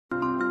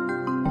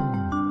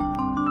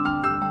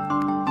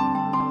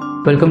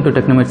Welcome to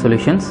TechnoMates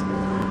Solutions.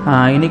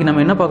 இன்னைக்கு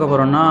நம்ம என்ன பார்க்க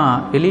போறோம்னா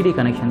LED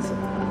connections.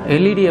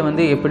 LED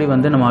வந்து எப்படி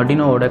வந்து நம்ம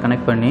Arduino ஓட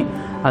கனெக்ட் பண்ணி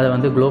அதை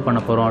வந்து க்ளோ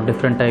பண்ண போறோம்.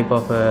 Different type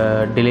of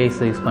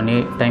delays use பண்ணி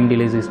டைம்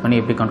டிலேஸ் யூஸ் பண்ணி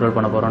எப்படி கண்ட்ரோல்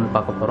பண்ண போறோம்னு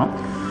பார்க்க போறோம்.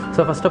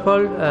 ஸோ ஃபர்ஸ்ட் ஆஃப்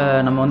ஆல்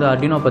நம்ம வந்து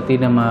Arduino பற்றி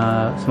நம்ம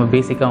சும்மா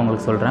பேசிக்காக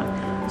உங்களுக்கு சொல்கிறேன்.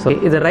 ஸோ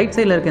இது ரைட்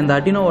சைடில் இருக்க இந்த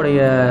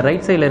Arduinoடைய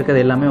ரைட் சைடில்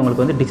இருக்கிறது எல்லாமே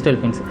உங்களுக்கு வந்து டிஜிட்டல்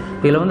பின்ஸ்.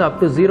 இதில் வந்து அப்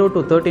டு 0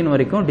 to 13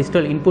 வரைக்கும்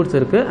டிஜிட்டல் இன்புட்ஸ்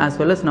இருக்குது. ஆஸ்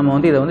வெல் அஸ் நம்ம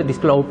வந்து இதை வந்து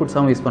டிஜிட்டல்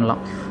அவுட்புட்ஸாகவும் யூஸ் பண்ணலாம்.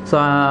 ஸோ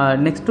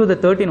நெக்ஸ்ட் டு த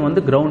 13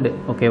 வந்து கிரவுண்டு,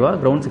 ஓகேவா,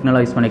 கிரவுண்ட்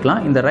சிக்னலாக யூஸ் பண்ணிக்கலாம்.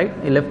 இந்த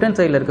லெஃப்ட் ஹேண்ட்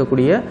சைடில்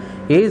இருக்கக்கூடிய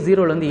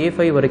A0லேருந்து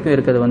A5 வரைக்கும்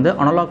இருக்கிறது வந்து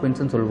அனலாக்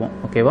பின்ஸ்னு சொல்லுவோம்,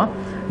 ஓகேவா.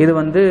 இது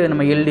வந்து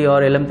நம்ம LDR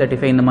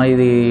LM35 இந்த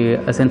மாதிரி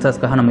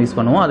சென்சார்ஸ்க்காக நம்ம யூஸ்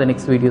பண்ணுவோம். அதை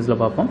நெக்ஸ்ட் வீடியோஸில்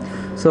பார்ப்போம்.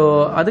 ஸோ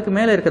அதுக்கு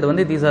மேலே இருக்கிறது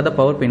வந்து these are the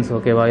power pins,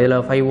 ஓகேவா. இதில்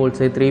 5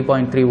 volts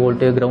 3.3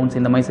 volt கிரவுண்ட்ஸ்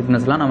இந்த மாதிரி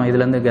சிக்னல்ஸ்லாம் நம்ம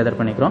இதுலேருந்து கேதர்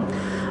பண்ணிக்கிறோம்.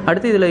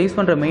 அடுத்து இதில் யூஸ்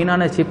பண்ணுற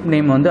மெயினான சிப்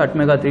நேம் வந்து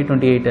Atmega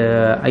 328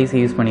 IC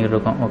யூஸ் பண்ணிகிட்டு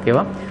இருக்கோம்,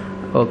 ஓகேவா.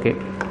 ஓகே,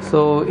 ஸோ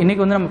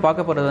இன்றைக்கி வந்து நம்ம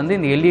பார்க்க போகிறது வந்து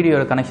இந்த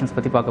எல்இடியோட கனெக்ஷன்ஸ்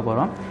பற்றி பார்க்க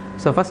போகிறோம்.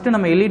 ஸோ ஃபஸ்ட்டு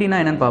நம்ம எல்இடினா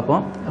என்னென்னு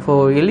பார்ப்போம். ஸோ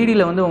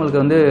எல்இடியில் வந்து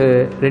உங்களுக்கு வந்து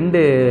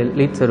 2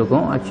 லீட்ஸ்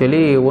இருக்கும்.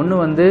 ஆக்சுவலி ஒன்று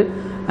வந்து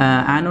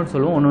ஆனோட்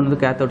சொல்லுவோம், ஒன்று வந்து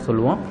கேத்தோட்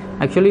சொல்லுவோம்.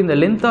 ஆக்சுவலி இந்த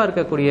லென்த்தாக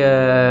இருக்கக்கூடிய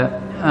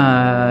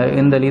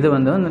இந்த இது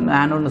வந்து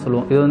ஆனோட்னு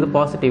சொல்லுவோம். இது வந்து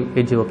பாசிட்டிவ்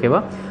எட்ஜ்,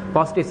 ஓகேவா.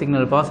 பாசிட்டிவ்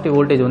சிக்னல், பாசிட்டிவ்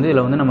வோல்டேஜ் வந்து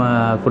இதில் வந்து நம்ம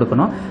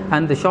கொடுக்கணும்.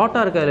 அண்ட்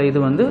ஷார்ட்டாக இருக்கிற இது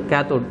வந்து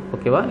கேத்தோட்,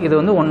 ஓகேவா. இது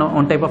வந்து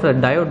ஒன் டைப் ஆஃப்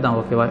டயோட் தான்,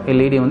 ஓகேவா.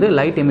 எல்இடி வந்து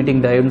லைட்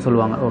எமிட்டிங் டயோட்னு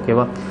சொல்லுவாங்க,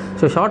 ஓகேவா.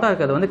 ஸோ ஷார்ட்டாக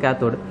இருக்கிறது வந்து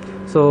கேத்தோடு.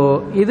 ஸோ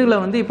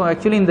இதில் வந்து இப்போ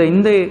ஆக்சுவலி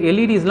இந்த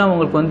எல்இடிஸ்லாம்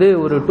உங்களுக்கு வந்து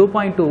ஒரு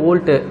 2.2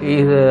 volt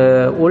இது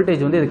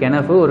வோல்டேஜ் வந்து இதுக்கு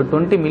எனஃப், ஒரு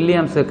 20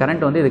 milliamps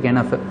கரண்ட் வந்து இதுக்கு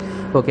எனஃப்,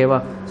 ஓகேவா.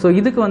 ஸோ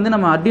இதுக்கு வந்து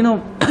நம்ம Arduino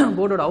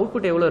போர்டோட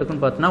அவுட்புட் எவ்வளோ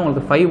இருக்குன்னு பார்த்தோன்னா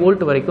உங்களுக்கு 5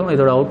 volt வரைக்கும்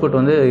இதோட அவுட்புட்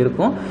வந்து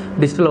இருக்கும்,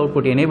 டிஜிட்டல்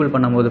அவுட்புட் எனேபிள்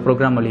பண்ணும்போது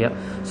ப்ரோக்ராம் வழியாக.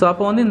 ஸோ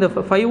அப்போ வந்து இந்த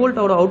 5 volt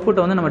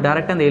அவுட்புட்டை வந்து நம்ம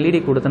டேரெக்டாக அந்த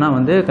எல்இடி கொடுத்தோன்னா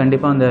வந்து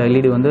கண்டிப்பாக அந்த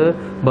எல்இடி வந்து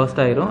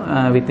பர்ஸ்ட் ஆயிரும்,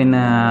 வித்தின்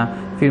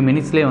ஃபியூ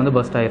மினிட்ஸ்லேயே வந்து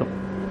பர்ஸ்ட் ஆயிரும்,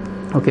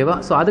 ஓகேவா.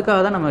 ஸோ அதுக்காக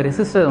தான் நம்ம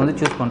ரெசிஸ்டர் வந்து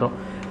சூஸ் பண்ணுறோம்.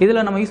 இதில்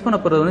நம்ம யூஸ் பண்ண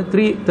போகிறது வந்து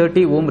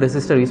 330 ohm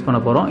ரெசிஸ்டர் யூஸ் பண்ண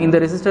போகிறோம். இந்த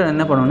ரெசிஸ்டர்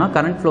என்ன பண்ணணும்னா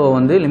கரண்ட் ஃப்ளோ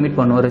வந்து லிமிட்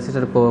பண்ணுவோம்.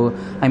 ரெசிஸ்டருக்கு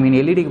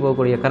எல்இடிக்கு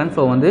போகக்கூடிய கரண்ட்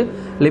ஃப்ளோ வந்து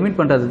லிமிட்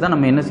பண்ணுறது தான்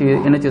நம்ம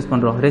என்ன சூஸ்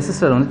பண்ணுறோம்,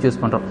 ரெசிஸ்டர் வந்து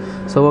சூஸ் பண்ணுறோம்.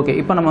 ஸோ ஓகே,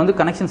 இப்போ நம்ம வந்து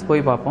கனெக்ஷன்ஸ்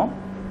போய் பார்ப்போம்.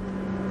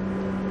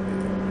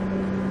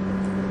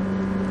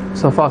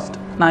 ஸோ ஃபர்ஸ்ட்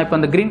நான் இப்போ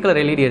அந்த க்ரீன்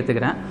கலர் எல்இடி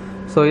எடுத்துக்கிறேன்.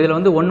 ஸோ இதில்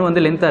வந்து ஒன்று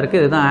வந்து லென்த்தாக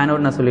இருக்குது, இதுதான்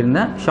ஆனோட் நான்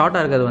சொல்லியிருந்தேன்.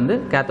 ஷார்ட்டாக இருக்கிறது வந்து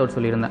கேத்தோட்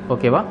சொல்லியிருந்தேன்,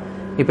 ஓகேவா.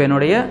 இப்போ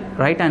என்னுடைய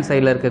ரைட் ஹேண்ட்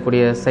சைடில்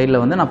இருக்கக்கூடிய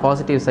சைடில் வந்து நான்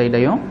பாசிட்டிவ்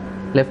சைடையும்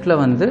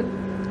லெஃப்ட்டில் வந்து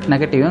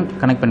நெகட்டிவும்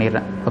கனெக்ட்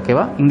பண்ணிடுறேன்,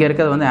 ஓகேவா. இங்கே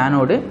இருக்கிறது வந்து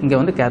ஆனோடு, இங்கே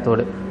வந்து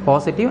cathode,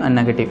 positive and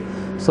negative.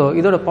 So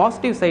இதோட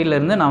பாசிட்டிவ் சைடில்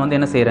இருந்து நான் வந்து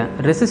என்ன செய்கிறேன்,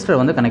 ரெசிஸ்டர்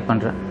வந்து கனெக்ட்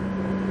பண்ணுறேன்,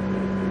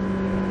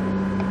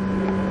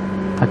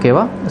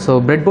 ஓகேவா. ஸோ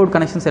பிரெட் போர்ட்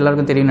கனெக்ஷன்ஸ்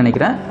எல்லாருக்கும் தெரியும்னு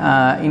நினைக்கிறேன்.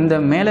 இந்த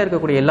மேலே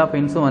இருக்கக்கூடிய எல்லா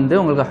பின்ஸும் வந்து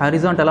உங்களுக்கு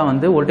ஹரிசாண்டலாக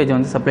வந்து வோல்டேஜ்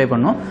வந்து சப்ளை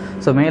பண்ணும்.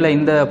 ஸோ மேலே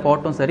இந்த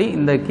பாட்டும் சரி,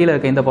 இந்த கீழே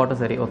இருக்க இந்த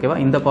பாட்டும் சரி, ஓகேவா.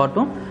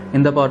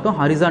 இந்த பாட்டும்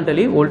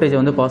ஹரிசாண்டலி வோல்டேஜை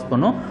வந்து பாஸ்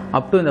பண்ணும்.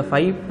 அப் டு இந்த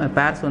 5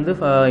 பேர்ஸ் வந்து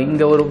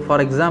இங்கே ஒரு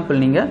ஃபார் எக்ஸாம்பிள்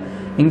நீங்கள்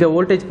இங்கே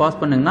வோல்டேஜ் பாஸ்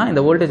பண்ணிங்கன்னா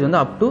இந்த வோல்டேஜ் வந்து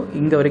அப் டு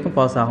இங்கே வரைக்கும்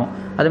பாஸ் ஆகும்.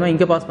 அதே மாதிரி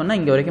இங்கே பாஸ் பண்ணால்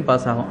இங்கே வரைக்கும்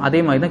பாஸ் ஆகும். அதே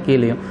மாதிரி தான்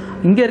கீழேயும்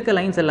இங்கே இருக்க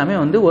லைன்ஸ் எல்லாமே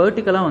வந்து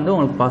வெர்டிக்கலாக வந்து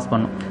உங்களுக்கு பாஸ்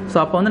பண்ணும். ஸோ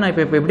அப்போ வந்து நான்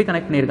இப்போ எப்படி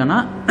கனெக்ட் பண்ணியிருக்கேன்னா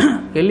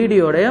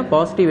எல்இடியோடைய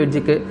பாசிட்டிவ்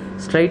எட்ஜுக்கு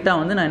ஸ்ட்ரைட்டாக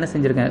வந்து நான் என்ன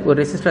செஞ்சுருக்கேன், ஒரு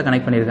ரெசிஸ்டரை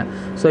கனெக்ட் பண்ணியிருக்கேன்.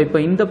 ஸோ இப்போ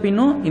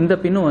இந்த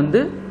பின்னும் வந்து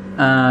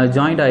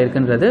ஜாயிண்ட்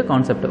ஆகிருக்குன்றது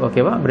கான்செப்ட்,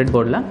 ஓகேவா, பிரெட்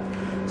போர்டில்.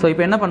 ஸோ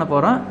இப்போ என்ன பண்ண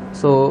போகிறேன்,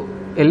 ஸோ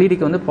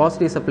எல்இடிக்கு வந்து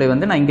பாசிட்டிவ் சப்ளை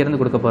வந்து நான்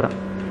இங்கேருந்து கொடுக்க போகிறேன்,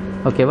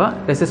 ஓகேவா.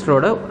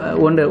 ரெசிஸ்டரோட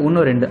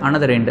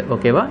அனதர் ரெண்டு,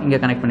 ஓகேவா, இங்கே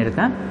கனெக்ட்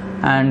பண்ணியிருக்கேன்.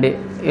 அண்ட்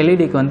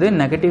எல்இடிக்கு வந்து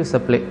நெகட்டிவ்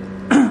சப்ளை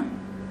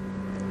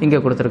இங்கே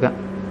கொடுத்துருக்கேன்,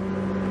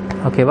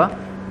 ஓகேவா.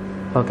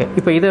 ஓகே,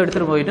 இப்போ இதை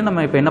எடுத்துகிட்டு போயிட்டு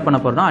நம்ம இப்போ என்ன பண்ண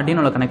போகிறோம்னா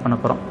Arduinoவில் கனெக்ட் பண்ண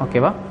போகிறோம்,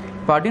 ஓகேவா.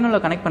 இப்போ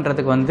Arduinoவில் கனெக்ட்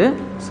பண்ணுறதுக்கு வந்து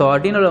ஸோ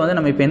Arduinoவில் வந்து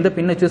நம்ம இப்போ எந்த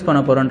பின்னை சூஸ் பண்ண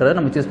போகிறோன்றதை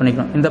நம்ம சூஸ்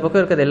பண்ணிக்கணும். இந்த பக்கம்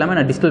இருக்கிறது எல்லாமே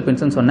நான் டிஜிட்டல்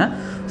பின்ஸ்னு சொன்னேன்.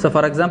 ஸோ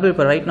ஃபார் எக்ஸாம்பிள்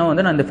இப்போ ரைட் நோ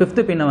வந்து நான் இந்த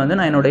 5th பின்னை வந்து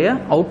நான் என்னுடைய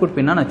அவுட்புட்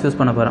பின்னாக நான் சூஸ்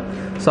பண்ண போகிறேன்.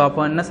 ஸோ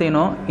அப்போ என்ன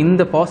செய்யணும்,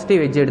 இந்த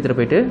பாசிட்டிவ் எட்ஜ் எடுத்துகிட்டு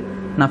போயிட்டு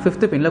நான்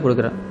 5th பின்னில்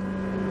கொடுக்குறேன்,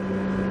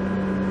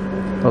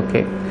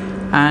 ஓகே.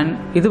 அண்ட்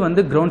இது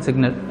வந்து ground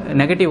signal,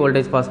 negative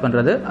voltage pass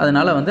பண்ணுறது.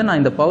 அதனால் வந்து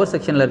நான் இந்த பவர்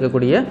செக்ஷனில்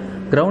இருக்கக்கூடிய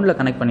கிரவுண்டில்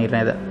கனெக்ட்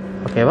பண்ணிடுறேன் இதை,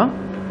 ஓகேவா.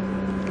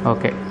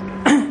 ஓகே,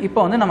 இப்போ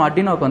வந்து நம்ம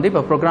Arduinoக்கு வந்து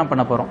இப்போ ப்ரோக்ராம்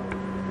பண்ண போகிறோம்.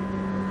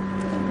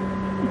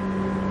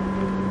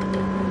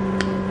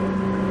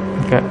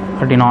 ஓகே,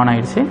 Arduino ஆன்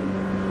ஆகிடுச்சு,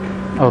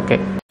 ஓகே.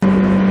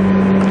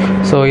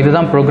 ஸோ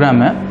இதுதான்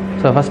programme.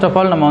 So first of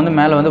all நம்ம வந்து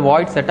மேலே வந்து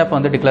வாய்ட் செட்டப்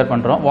வந்து டிக்ளேர்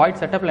பண்ணுறோம்.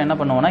 வாய்ட் செட்டப்பில் என்ன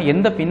பண்ணுவோம்னா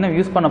எந்த பின்னை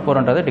யூஸ் பண்ண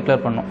போகிறோன்றதை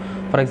டிக்ளேர் பண்ணணும்.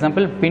 ஃபார்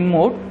எக்ஸாம்பிள் பின்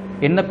மோட்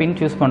என்ன பின்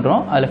சூஸ்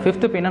பண்ணுறோம், அதில்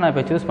 5th பின்னை நான்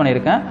இப்போ சூஸ்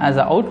பண்ணியிருக்கேன், ஆஸ்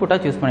அ அவுட்புட்டாக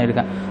சூஸ்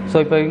பண்ணியிருக்கேன். ஸோ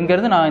இப்போ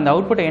இங்கேருந்து நான் இந்த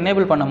அவுட்புட்டை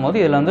எனேபிள் பண்ணும்போது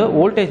இதில் வந்து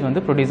வோல்டேஜ்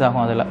வந்து ப்ரொடியூஸ்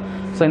ஆகும் அதில்.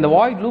 ஸோ இந்த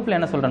வாய்ட் லூப்பில்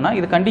என்ன சொல்கிறேன்னா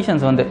இது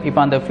கண்டிஷன்ஸ் வந்து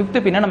இப்போ அந்த 5th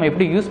பின்னை நம்ம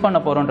எப்படி யூஸ் பண்ண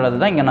போகிறோன்றது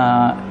தான் இங்கே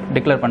நான்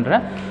டிக்ளேர்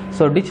பண்ணுறேன்.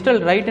 ஸோ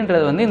டிஜிட்டல்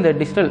ரைட்டுன்றது வந்து இந்த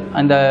டிஜிட்டல்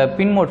அந்த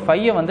பின் மோட்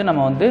 5 வந்து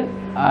நம்ம வந்து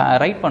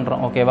ரைட்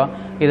பண்ணுறோம், ஓகேவா.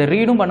 இதை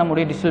ரீடும் பண்ண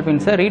முடியும், டிஜிட்டல்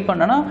பின்ஸை ரீட்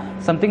பண்ணனா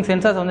சம்திங்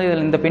சென்சார்ஸ் வந்து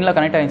இதில் இந்த பின்னில்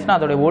கனெக்ட் ஆகிடுச்சுன்னா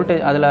அதோட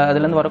வோல்டேஜ்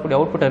அதுலேருந்து வரக்கூடிய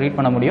அவுட்புட்டை ரீட்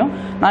பண்ண முடியும்.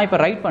 நான் இப்போ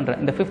ரைட் பண்ணுறேன்,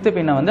 இந்த 5th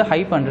பின்னை வந்து ஹை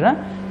பண்ணுறேன்.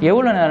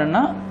 எவ்வளோ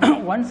நேரம்னா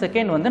 1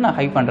 second வந்து நான்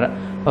ஹை பண்ணுறேன்,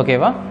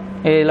 ஓகேவா.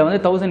 இதில் வந்து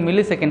 1000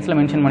 மில்லி செகண்ட்ஸில்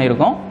மென்ஷன்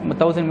பண்ணியிருக்கோம்.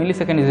 1000 milli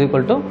second is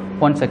equal to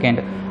 1 second.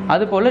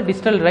 அதுபோல்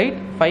digital write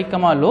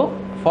 5, low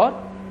for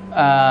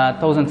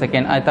 1000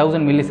 second,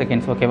 1000 milli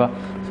seconds. ஓகேவா?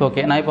 ஸோ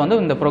ஓகே, நான் இப்போ வந்து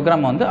இந்த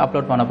ப்ரோக்ராம் வந்து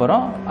அப்லோட் பண்ண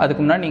போகிறோம்.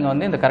 அதுக்கு முன்னாடி நீங்கள்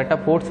வந்து இந்த கரெக்டாக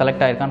போர்ட்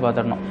செலக்ட் ஆகிருக்கான்னு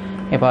பார்த்துடணும்.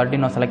 இப்போ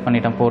Arduino செலக்ட்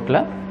பண்ணிட்டேன் போர்ட்டில்.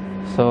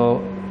 ஸோ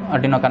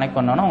Arduino கனெக்ட்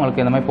பண்ணோன்னா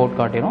உங்களுக்கு இந்த மாதிரி போர்ட்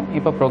காட்டிடும்.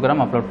 இப்போ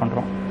ப்ரோக்ராம் அப்லோட்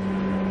பண்ணுறோம்.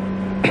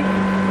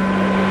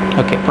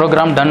 Okay,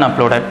 program ton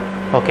uploaded.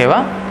 ஓகேவா?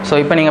 ஸோ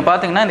இப்போ நீங்கள்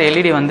பார்த்தீங்கன்னா இந்த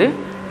எல்இடி வந்து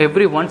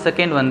எவ்ரி 1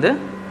 செகண்ட் வந்து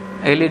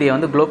எல்இடியை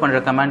வந்து க்ளோ பண்ணுற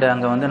கமாண்ட்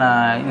அங்கே வந்து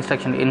நான்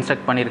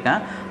இன்ஸ்ட்ரக்ட் பண்ணியிருக்கேன்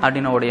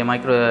Arduinoவுடைய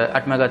மைக்ரோ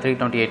அட்மெகா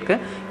 328க்கு.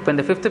 இப்போ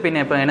இந்த 5th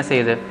பின் இப்போ என்ன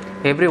செய்யுது,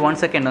 எவ்ரி 1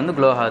 செகண்ட் வந்து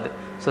க்ளோ ஆகுது.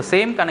 ஸோ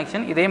சேம்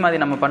கனெக்ஷன் இதே மாதிரி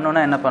நம்ம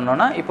பண்ணோன்னா என்ன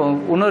பண்ணோன்னா, இப்போ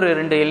இன்னொரு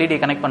 2 எல்இடி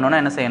கனெக்ட் பண்ணோன்னா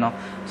என்ன செய்யணும்,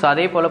 ஸோ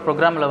அதே போல்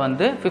ப்ரோக்ராமில்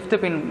வந்து 5th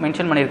பின்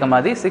மென்ஷன் பண்ணியிருக்க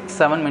மாதிரி 6,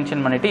 7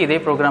 மென்ஷன் பண்ணிவிட்டு இதே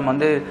ப்ரோக்ராம்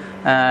வந்து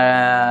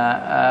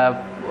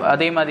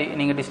அதே மாதிரி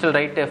நீங்கள் டிஜிட்டல்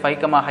ரைட்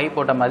 5, high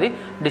போட்ட மாதிரி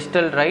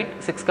டிஜிட்டல் ரைட்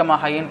 6,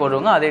 highன்னு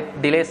போடுவாங்க. அதே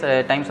டிலேஸ்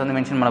டைம்ஸ் வந்து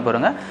மென்ஷன் பண்ண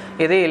போகிறாங்க.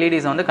 இதே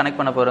எல்இடிஸ் வந்து கனெக்ட்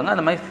பண்ண போகிறாங்க.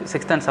 அந்த மாதிரி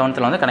 6th and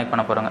 7th வந்து கனெக்ட்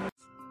பண்ண போகிறாங்க.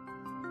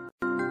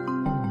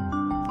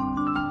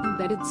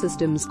 Embedded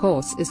Systems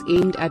course is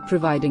aimed at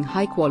providing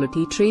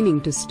high-quality training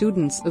to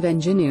students of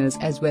engineers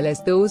as well as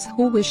those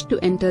who wish to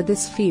enter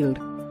this field.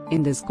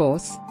 In this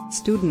course,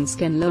 students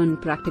can learn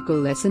practical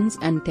lessons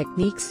and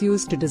techniques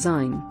used to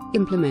design,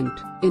 implement,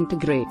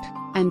 integrate,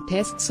 and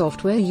test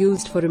software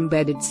used for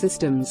embedded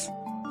systems.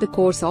 The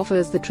course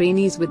offers the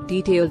trainees with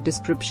detailed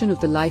description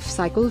of the life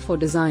cycle for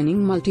designing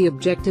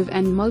multi-objective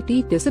and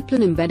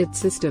multi-discipline embedded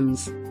systems.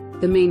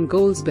 The main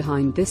goals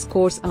behind this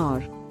course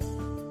are: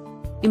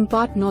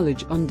 impart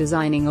knowledge on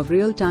designing of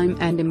real-time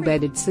and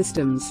embedded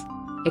systems,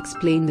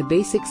 explain the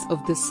basics of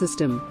this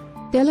system,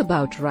 tell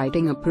about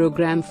writing a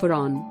program for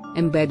an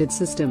embedded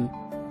system,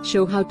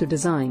 show how to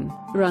design,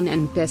 run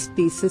and test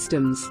these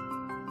systems.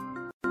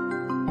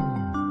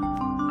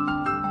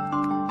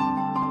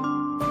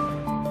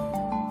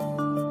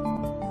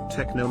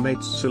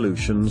 TechnoMates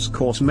Solutions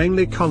course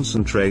mainly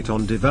concentrate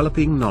on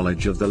developing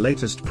knowledge of the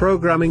latest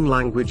programming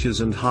languages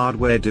and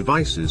hardware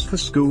devices for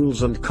schools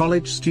and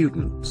college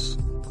students.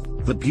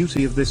 The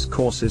beauty of this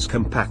course is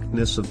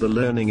compactness of the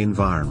learning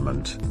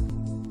environment.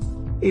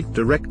 It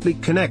directly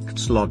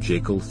connects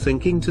logical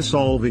thinking to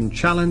solving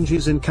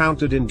challenges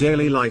encountered in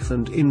daily life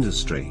and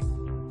industry.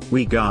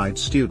 We guide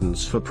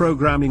students for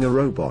programming a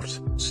robot.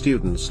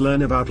 Students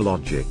learn about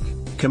logic,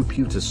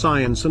 computer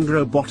science and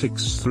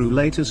robotics through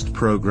latest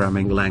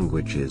programming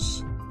languages.